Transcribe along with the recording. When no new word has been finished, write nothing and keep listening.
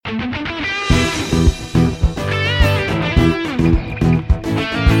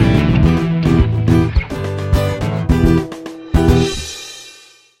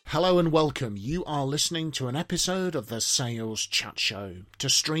Hello and welcome. You are listening to an episode of the Sales Chat Show. To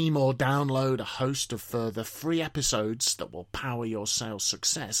stream or download a host of further free episodes that will power your sales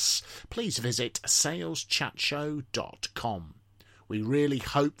success, please visit saleschatshow.com. We really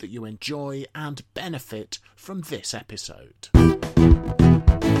hope that you enjoy and benefit from this episode.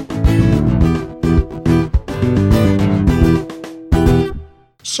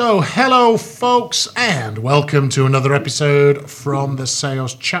 So, hello folks, and welcome to another episode from the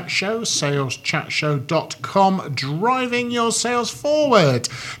Sales Chat Show, saleschatshow.com, driving your sales forward.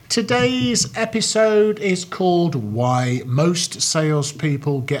 Today's episode is called Why Most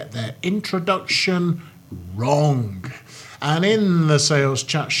Salespeople Get Their Introduction Wrong. And in the Sales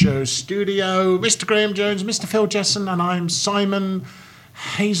Chat Show studio, Mr. Graham Jones, Mr. Phil Jesson, and I'm Simon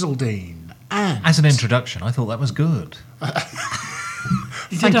Hazeldine. And as an introduction, I thought that was good.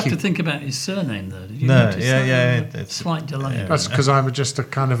 You did have to think about his surname, though. Did you? No, yeah. Slight delay. Yeah. That's because I'm just a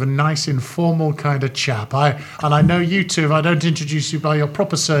kind of a nice, informal kind of chap. I know you two, if I don't introduce you by your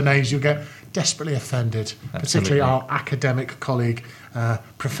proper surnames, you'll get desperately offended. Absolutely. Particularly our academic colleague,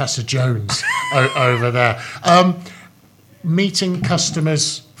 Professor Jones, over there. Meeting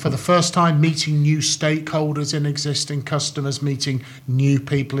customers for the first time, meeting new stakeholders in existing customers, meeting new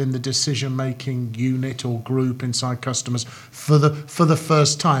people in the decision-making unit or group inside customers for the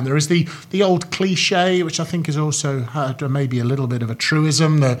first time. There is the old cliche, which I think is also maybe a little bit of a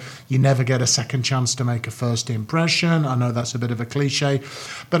truism, that you never get a second chance to make a first impression. I know that's a bit of a cliche,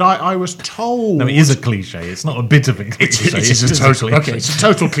 but I was told... No, it is a cliche. It's not a bit of a cliche. It's a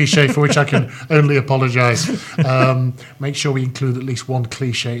total cliche for which I can only apologise. Make sure we include at least one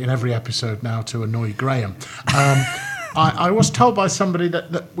cliche in every episode now to annoy Graham. I was told by somebody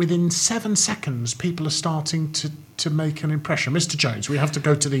that within 7 seconds people are starting to make an impression. Mr. Jones, we have to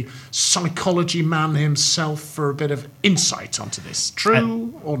go to the psychology man himself for a bit of insight onto this.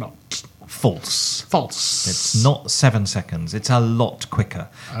 True or not? False. False. It's not 7 seconds. It's a lot quicker.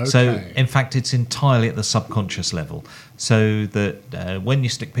 Okay. So, in fact, it's entirely at the subconscious level. So that when you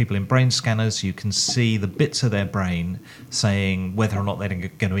stick people in brain scanners, you can see the bits of their brain saying whether or not they're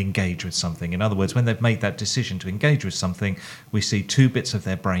going to engage with something. In other words, when they've made that decision to engage with something, we see two bits of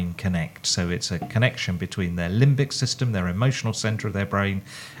their brain connect. So it's a connection between their limbic system, their emotional centre of their brain,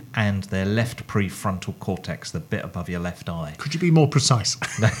 and their left prefrontal cortex, the bit above your left eye. Could you be more precise?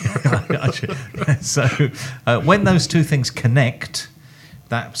 So when those two things connect,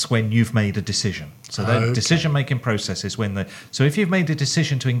 that's when you've made a decision. So that decision-making process is when so if you've made a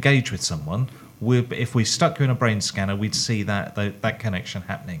decision to engage with someone, if we stuck you in a brain scanner, we'd see that connection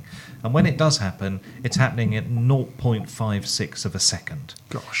happening. And when it does happen, it's happening at 0.56 of a second.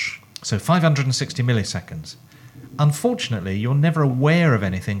 Gosh. So 560 milliseconds. Unfortunately, you're never aware of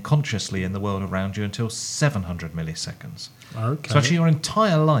anything consciously in the world around you until 700 milliseconds. Okay. So actually your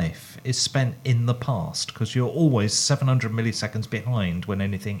entire life is spent in the past because you're always 700 milliseconds behind when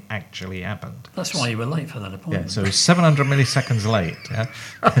anything actually happened. That's why you were late for that appointment. Yeah, so 700 milliseconds late. Yeah?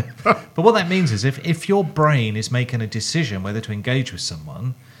 But what that means is if your brain is making a decision whether to engage with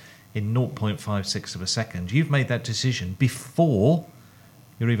someone in 0.56 of a second, you've made that decision before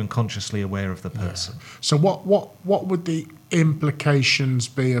you're even consciously aware of the person. Yeah. So what would the implications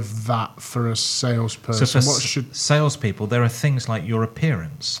be of that for a salesperson? So for what should salespeople, there are things like your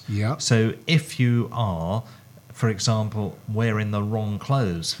appearance. Yeah. So if you are, for example, wearing the wrong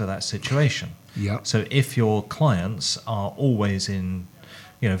clothes for that situation. Yeah. So if your clients are always in,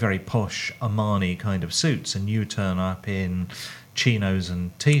 very posh Armani kind of suits, and you turn up in chinos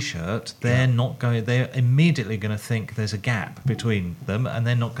and t-shirt, they're immediately going to think there's a gap between them, and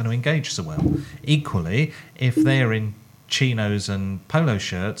they're not going to engage so well. Equally, if they're in chinos and polo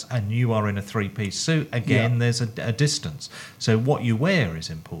shirts and you are in a three-piece suit, again, there's a distance. So what you wear is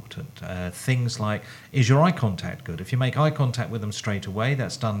important. Things like, is your eye contact good? If you make eye contact with them straight away,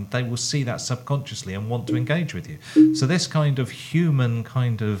 that's done. They will see that subconsciously and want to engage with you. So this kind of human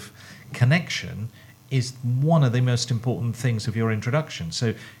kind of connection is one of the most important things of your introduction.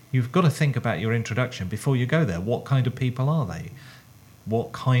 So you've got to think about your introduction before you go there. What kind of people are they?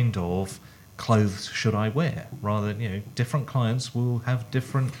 What kind of clothes should I wear? Rather, different clients will have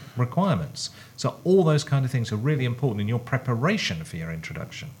different requirements. So all those kind of things are really important in your preparation for your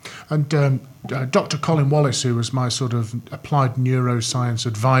introduction. And Dr. Colin Wallace, who was my sort of applied neuroscience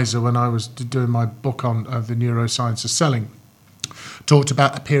advisor when I was doing my book on the neuroscience of selling, talked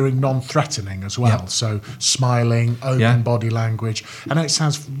about appearing non-threatening as well. So smiling, open body language. And it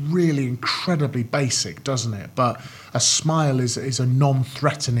sounds really incredibly basic, doesn't it? But a smile is a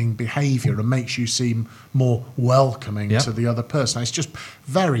non-threatening behaviour and makes you seem more welcoming to the other person. It's just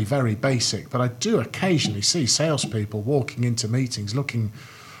very, very basic. But I do occasionally see salespeople walking into meetings looking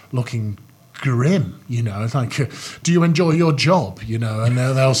looking grim, you know, like, do you enjoy your job, you know? And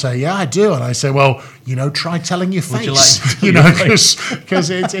they'll say, yeah, I do. And I say, well, you know, try telling your face, you know, because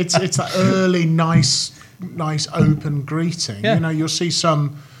it's that early, nice open greeting. Yeah. You know, you'll see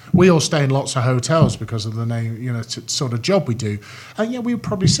we all stay in lots of hotels because of the name, you know, sort of job we do. And yeah, we would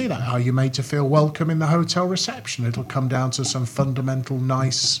probably see that. Are you made to feel welcome in the hotel reception? It'll come down to some fundamental,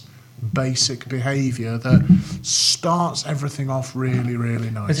 nice, basic behaviour that starts everything off really, really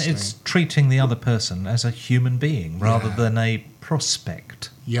nicely. It's treating the other person as a human being rather than a prospect.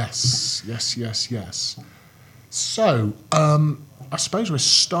 Yes. So, I suppose we're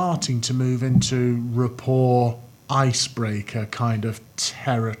starting to move into rapport icebreaker kind of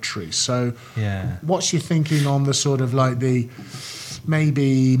territory. So what's your thinking on the sort of like the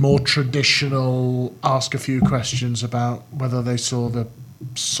maybe more traditional ask a few questions about whether they saw the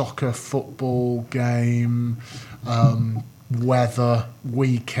soccer football game, weather,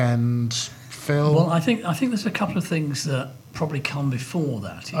 weekend, Phil? Well, I think there's a couple of things that probably come before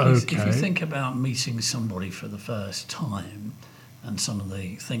that. If you think about meeting somebody for the first time and some of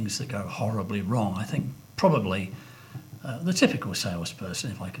the things that go horribly wrong, I think probably the typical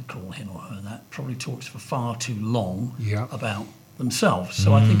salesperson, if I could call him or her that, probably talks for far too long about themselves.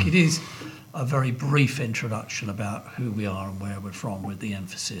 So I think it is a very brief introduction about who we are and where we're from, with the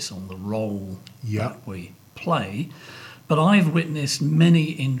emphasis on the role that we play. But I've witnessed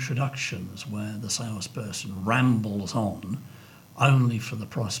many introductions where the salesperson rambles on only for the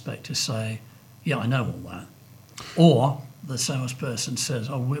prospect to say, yeah, I know all that. Or the salesperson says,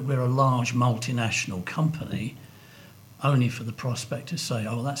 oh, we're a large multinational company, only for the prospect to say,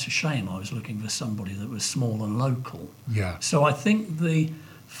 oh, well, that's a shame. I was looking for somebody that was small and local. Yeah. So I think the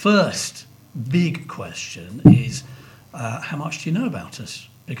first big question is, how much do you know about us?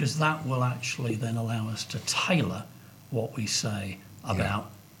 Because that will actually then allow us to tailor what we say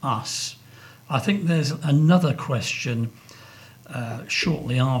about us. I think there's another question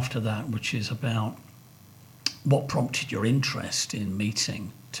shortly after that, which is about what prompted your interest in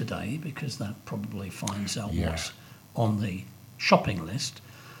meeting today, because that probably finds out what's on the shopping list.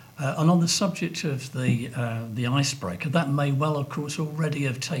 And on the subject of the icebreaker, that may well, of course, already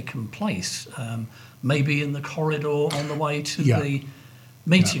have taken place, maybe in the corridor on the way to the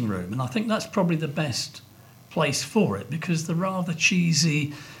meeting room. And I think that's probably the best place for it, because the rather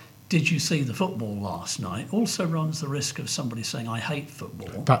cheesy, did you see the football last night, also runs the risk of somebody saying, I hate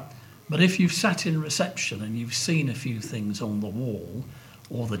football. But if you've sat in reception and you've seen a few things on the wall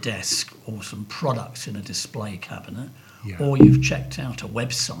or the desk or some products in a display cabinet, or you've checked out a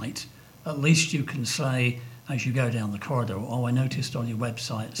website, at least you can say, as you go down the corridor, oh, I noticed on your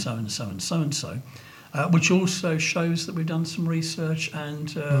website so-and-so and so-and-so, which also shows that we've done some research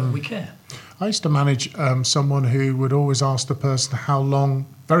and we care. I used to manage someone who would always ask the person how long,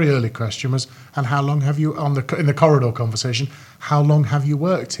 very early question was, and how long have you, in the corridor conversation, how long have you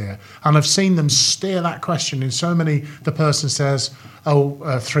worked here? And I've seen them steer that question in so many, the person says,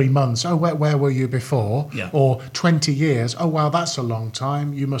 3 months. Oh, where were you before? Or 20 years. Oh, wow, that's a long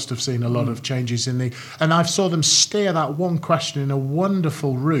time. You must have seen a lot of changes in the... And I saw them steer that one question in a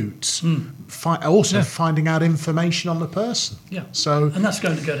wonderful route, finding out information on the person. And that's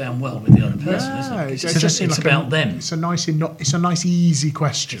going to go down well with the other person, isn't it? It's about them. It's a nice, easy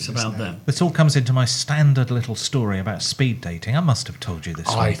question. It's about them. This all comes into my standard little story about speed dating. I must have told you this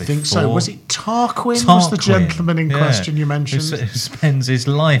one before. I think so. Was it Tarquin was the gentleman in question you mentioned? Who spends his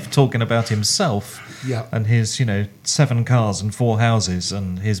life talking about himself and his, 7 cars and 4 houses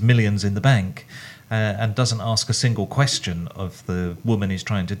and his millions in the bank, and doesn't ask a single question of the woman he's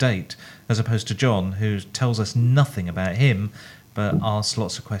trying to date, as opposed to John, who tells us nothing about him but asks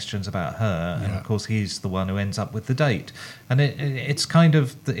lots of questions about her, and of course he's the one who ends up with the date. And it's kind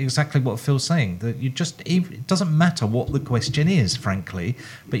of exactly what Phil's saying, that it doesn't matter what the question is, frankly,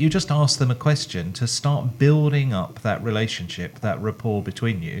 but you just ask them a question to start building up that relationship, that rapport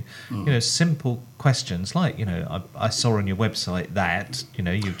between you. Simple questions like, I saw on your website that,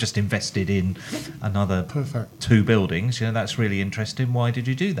 you've just invested in another 2 buildings, that's really interesting. Why did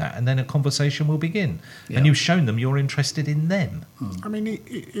you do that? And then a conversation will begin. And you've shown them you're interested in them. I mean,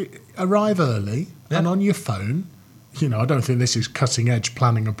 arrive early and on your phone. I don't think this is cutting-edge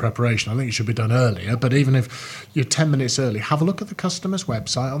planning and preparation. I think it should be done earlier. But even if you're 10 minutes early, have a look at the customer's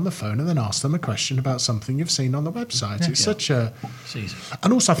website on the phone and then ask them a question about something you've seen on the website. It's such a... It's easy.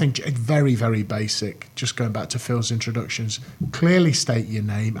 And also, I think very, very basic, just going back to Phil's introductions, clearly state your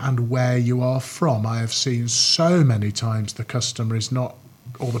name and where you are from. I have seen so many times the customer is not,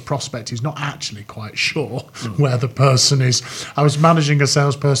 or the prospect is not actually quite sure where the person is. I was managing a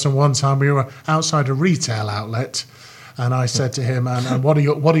salesperson one time. We were outside a retail outlet, And I said to him, and what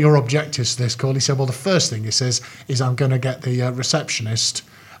are your objectives to this call? He said, well, the first thing he says is I'm going to get the receptionist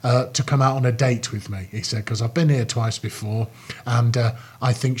to come out on a date with me. He said, because I've been here twice before, and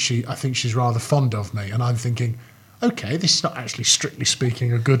I think she's rather fond of me. And I'm thinking, okay, this is not actually strictly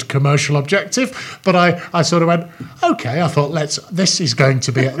speaking a good commercial objective, but I sort of went, okay, I thought this is going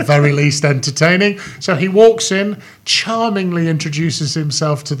to be at the very least entertaining. So he walks in, charmingly introduces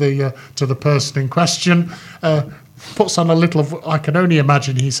himself to the person in question, puts on a little of what I can only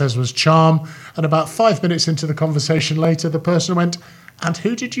imagine he says was charm, and about 5 minutes into the conversation later, the person went, and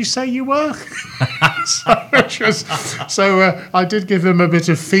who did you say you were? So I did give him a bit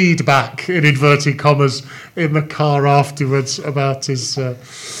of feedback, in inverted commas, in the car afterwards about his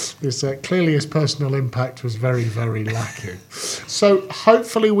clearly his personal impact was very, very lacking. So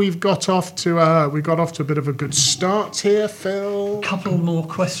hopefully we got off to a bit of a good start here, Phil. A couple more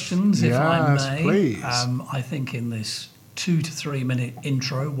questions, if I Yes, may. please. I think in this 2 to 3 minute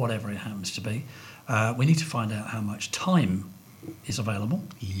intro, whatever it happens to be, we need to find out how much time is available.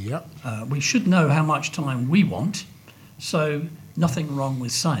 Yep. We should know how much time we want, so nothing wrong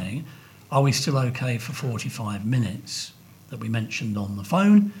with saying, are we still okay for 45 minutes that we mentioned on the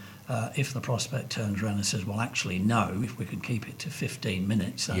phone? If the prospect turns around and says, well, actually, no, if we can keep it to 15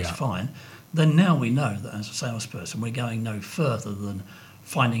 minutes, that's Yeah. fine. Then now we know that as a salesperson, we're going no further than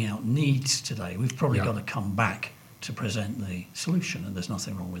finding out needs today. We've probably Yeah. got to come back to present the solution, and there's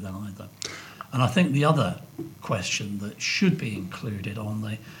nothing wrong with that either. And I think the other question that should be included on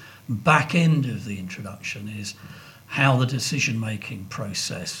the back end of the introduction is how the decision-making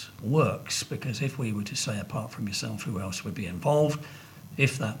process works. Because if we were to say, apart from yourself, who else would be involved?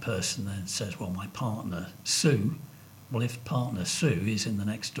 If that person then says, well, my partner, Sue, well, if partner Sue is in the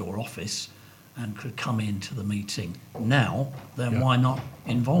next door office and could come into the meeting now, then Yeah. why not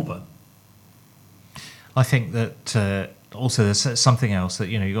involve her? I think that also there's something else that,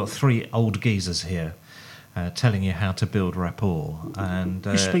 you've got three old geezers here telling you how to build rapport. And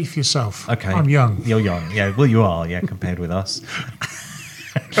You speak for yourself. okay, I'm young. You're young, yeah. Well, you are, yeah, compared with us.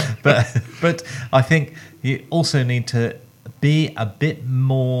 but I think you also need to be a bit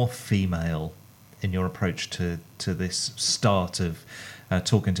more female in your approach to this start of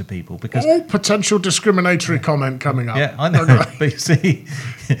talking to people, because All potential discriminatory comment coming up. yeah, I know. But you see,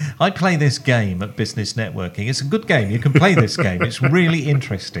 I play this game at Business Networking. It's a good game. You can play this game. It's really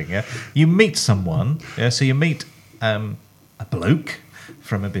interesting. Yeah, you meet someone. Yeah, so you meet a bloke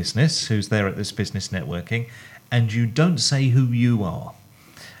from a business who's there at this Business Networking, and you don't say who you are,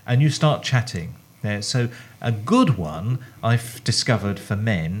 and you start chatting. Yeah, so a good one I've discovered for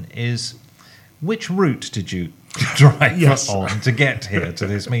men is, which route did you drive Yes. on to get here to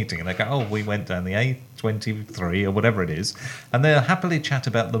this meeting? And they go, oh, we went down the A23 or whatever it is, and they'll happily chat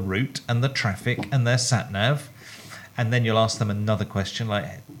about the route and the traffic and their sat nav, and then you'll ask them another question like,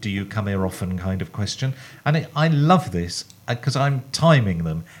 do you come here often, kind of question. And I love this because I'm timing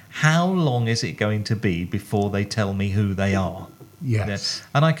them. How long is it going to be before they tell me who they are? Yes. Yeah.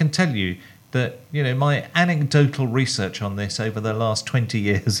 And I can tell you that, my anecdotal research on this over the last 20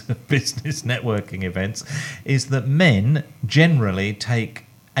 years of business networking events is that men generally take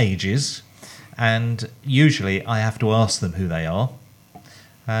ages, and usually I have to ask them who they are.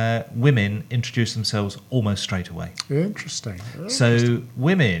 Women introduce themselves almost straight away. Interesting. So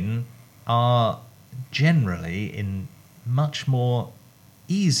women are generally in much more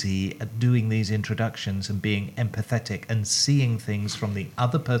easy at doing these introductions and being empathetic and seeing things from the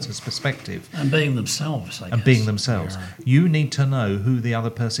other person's perspective And being themselves, I guess. and being themselves. Yeah. You need to know who the other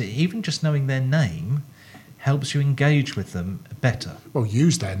person is. Even just knowing their name helps you engage with them better. Well,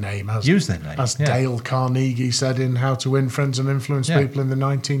 use their name as Yeah. Dale Carnegie said in How to Win Friends and Influence Yeah. People in the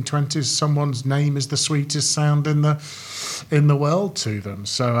 1920s. Someone's name is the sweetest sound in the world to them.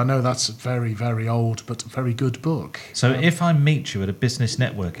 So I know that's a very, very old but very good book. So if I meet you at a business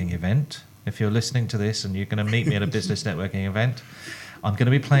networking event, if you're listening to this and you're going to meet me at a business networking event, I'm going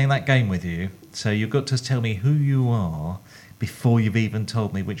to be playing that game with you. So you've got to tell me who you are before you've even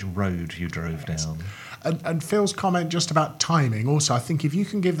told me which road you drove down. And Phil's comment just about timing also, I think if you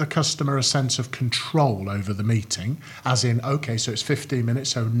can give the customer a sense of control over the meeting, as in, okay, so it's 15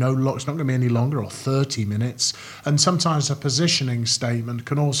 minutes, so it's not going to be any longer, or 30 minutes. And sometimes a positioning statement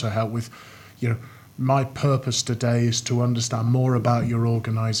can also help with, my purpose today is to understand more about your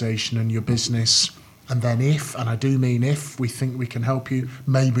organisation and your business And then if, and I do mean if, we think we can help you,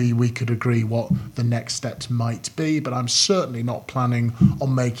 maybe we could agree what the next steps might be. But I'm certainly not planning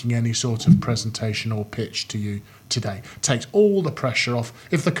on making any sort of presentation or pitch to you today. Takes all the pressure off.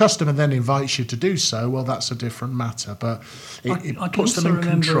 If the customer then invites you to do so, well, that's a different matter. But it puts them in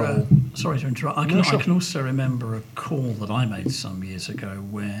control. Sorry to interrupt. I can also remember a call that I made some years ago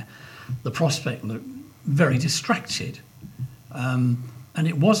where the prospect looked very distracted. And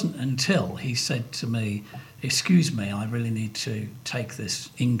it wasn't until he said to me, "Excuse me, I really need to take this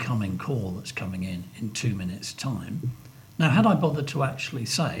incoming call that's coming in 2 minutes' time." Now, had I bothered to actually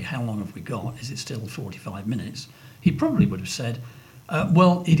say, "How long have we got? Is it still 45 minutes?" He probably would have said,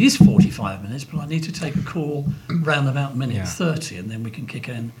 "Well, it is 45 minutes, but I need to take a call round about minute 30 and then we can kick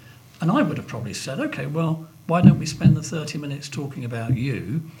in." And I would have probably said, "Okay, well, why don't we spend the 30 minutes talking about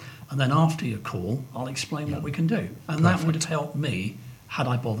you, and then after your call, I'll explain what we can do." And that would have helped me had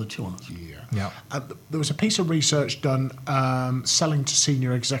I bothered to answer. There was a piece of research done, Selling to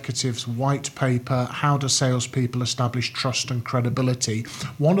Senior Executives white paper, How Do Salespeople Establish Trust and Credibility?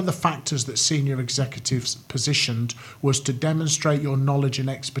 One of the factors that senior executives positioned was to demonstrate your knowledge and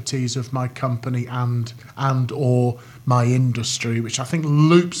expertise of my company and or my industry, which I think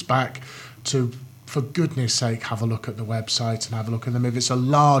loops back to, for goodness sake, have a look at the website and have a look at them. If it's a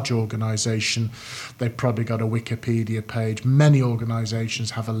large organisation, they've probably got a Wikipedia page. Many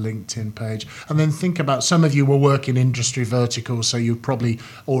organisations have a LinkedIn page. And then think about, some of you will work in industry verticals, so you've probably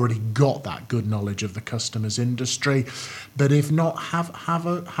already got that good knowledge of the customer's industry. But if not, have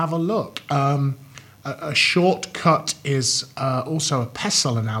a look. A shortcut is also a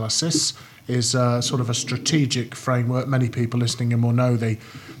PESTLE analysis, is sort of a strategic framework. Many people listening in will know the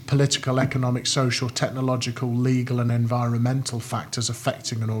political, economic, social, technological, legal and environmental factors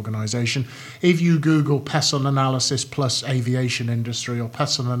affecting an organisation. If you Google PESTLE analysis plus aviation industry or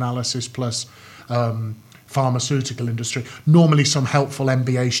PESTLE analysis plus pharmaceutical industry, normally some helpful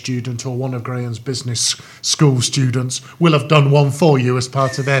MBA student or one of Graham's business school students will have done one for you as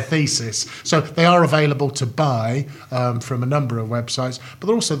part of their thesis. So they are available to buy from a number of websites, but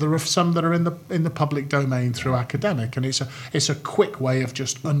also there are some that are in the public domain through academic, and it's a quick way of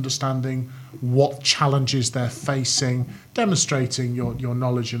just understanding what challenges they're facing. Demonstrating your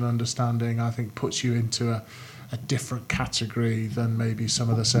knowledge and understanding, I think, puts you into a different category than maybe some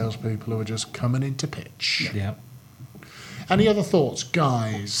of the salespeople who are just coming in to pitch. Yeah. Any other thoughts,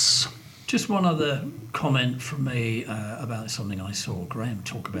 guys? Just one other comment from me about something I saw Graham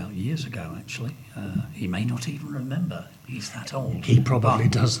talk about years ago, actually. He may not even remember. He's that old. He probably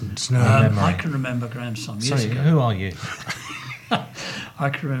doesn't. No. I can remember Graham some years ago. Who are you? I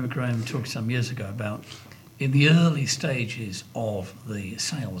can remember Graham talking some years ago about, in the early stages of the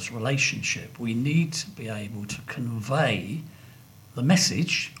sales relationship, we need to be able to convey the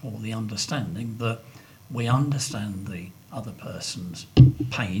message or the understanding that we understand the other person's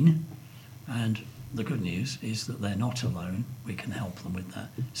pain, and the good news is that they're not alone. We can help them with that.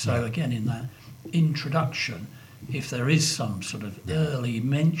 So again, in that introduction, if there is some sort of early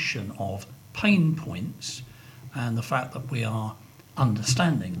mention of pain points and the fact that we are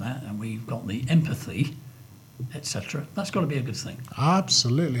understanding that and we've got the empathy, etc., that's got to be a good thing.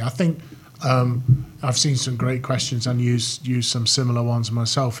 Absolutely. I think I've seen some great questions and used some similar ones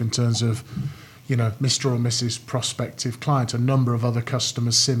myself in terms of, Mr. or Mrs. prospective client. A number of other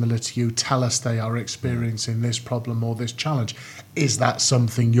customers similar to you tell us they are experiencing this problem or this challenge. Is that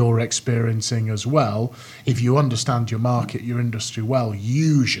something you're experiencing as well? If you understand your market, your industry well,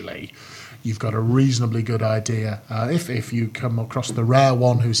 usually you've got a reasonably good idea. If you come across the rare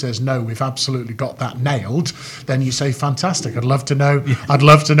one who says, "No, we've absolutely got that nailed," then you say, "Fantastic! I'd love to know. I'd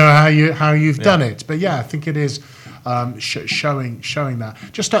love to know how you've done it." But I think it is showing that.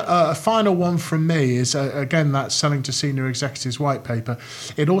 Just a final one from me is again that Selling to Senior Executives white paper.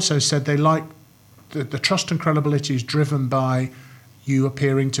 It also said they like the trust and credibility is driven by you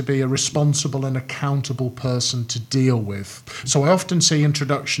appearing to be a responsible and accountable person to deal with. So I often see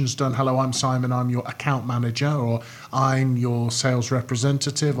introductions done, "Hello, I'm Simon, I'm your account manager," or "I'm your sales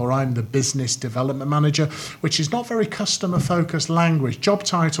representative," or "I'm the business development manager," which is not very customer-focused language. Job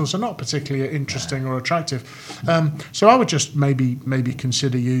titles are not particularly interesting or attractive. So I would just maybe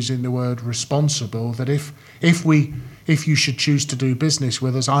consider using the word responsible, that if you should choose to do business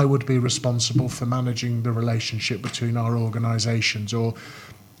with us, I would be responsible for managing the relationship between our organisations. Or,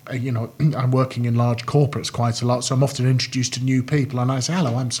 I'm working in large corporates quite a lot, so I'm often introduced to new people and I say,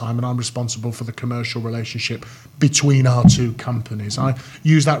 "Hello, I'm Simon, I'm responsible for the commercial relationship between our two companies." I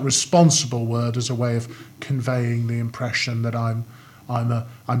use that responsible word as a way of conveying the impression that I'm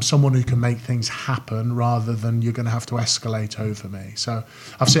I'm someone who can make things happen rather than you're going to have to escalate over me. So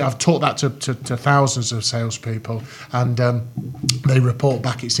I've taught that to thousands of salespeople, and they report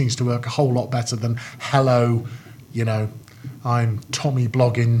back it seems to work a whole lot better than hello, I'm Tommy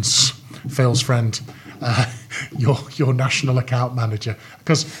Bloggins, Phil's friend, your national account manager,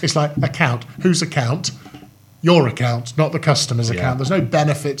 because it's like account. Whose account? Your account, not the customer's account. There's no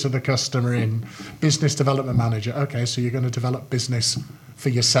benefit to the customer in business development manager. Okay, so you're going to develop business for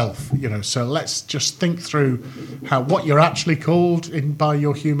yourself, So let's just think through what you're actually called by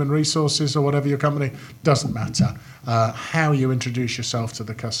your human resources or whatever your company doesn't matter. How you introduce yourself to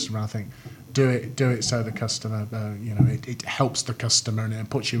the customer, I think. Do it so the customer, it helps the customer and it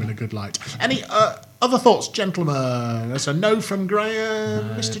puts you in a good light. Any other thoughts, gentlemen? There's a no from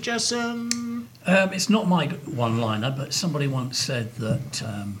Graham, Mr. Jessen. It's not my one-liner, but somebody once said that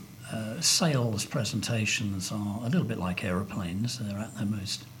sales presentations are a little bit like aeroplanes. They're at their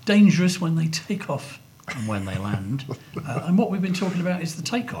most dangerous when they take off and when they land. And what we've been talking about is the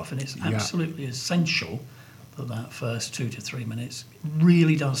takeoff, and it's absolutely essential that first 2 to 3 minutes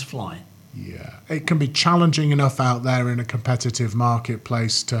really does fly. Yeah, it can be challenging enough out there in a competitive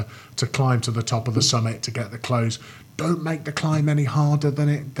marketplace to climb to the top of the summit to get the close. Don't make the climb any harder than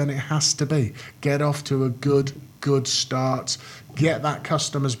it has to be. Get off to a good start. Get that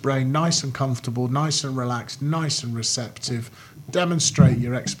customer's brain nice and comfortable, nice and relaxed, nice and receptive. Demonstrate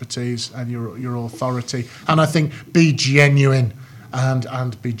your expertise and your authority. And I think be genuine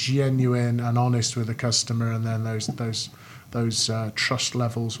and be genuine and honest with the customer, and then those trust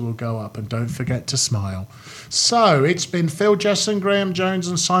levels will go up. And don't forget to smile. So it's been Phil Jessen, Graham Jones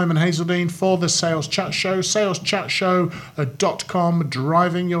and Simon Hazeldine for the Sales Chat Show. saleschatshow.com,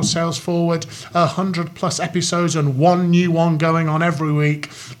 driving your sales forward. 100+ episodes and one new one going on every week.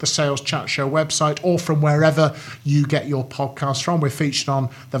 The Sales Chat Show website, or from wherever you get your podcast from. We're featured on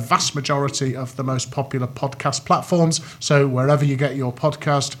the vast majority of the most popular podcast platforms. So wherever you get your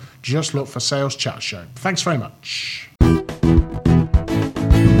podcast, just look for Sales Chat Show. Thanks very much.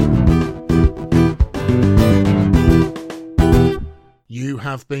 You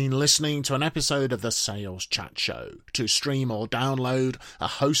have been listening to an episode of the Sales Chat Show. To stream or download a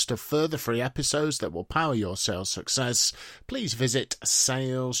host of further free episodes that will power your sales success, please visit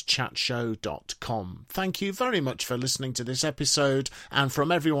saleschatshow.com. Thank you very much for listening to this episode, and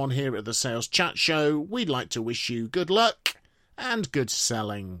from everyone here at the Sales Chat Show, we'd like to wish you good luck and good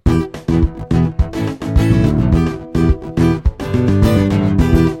selling.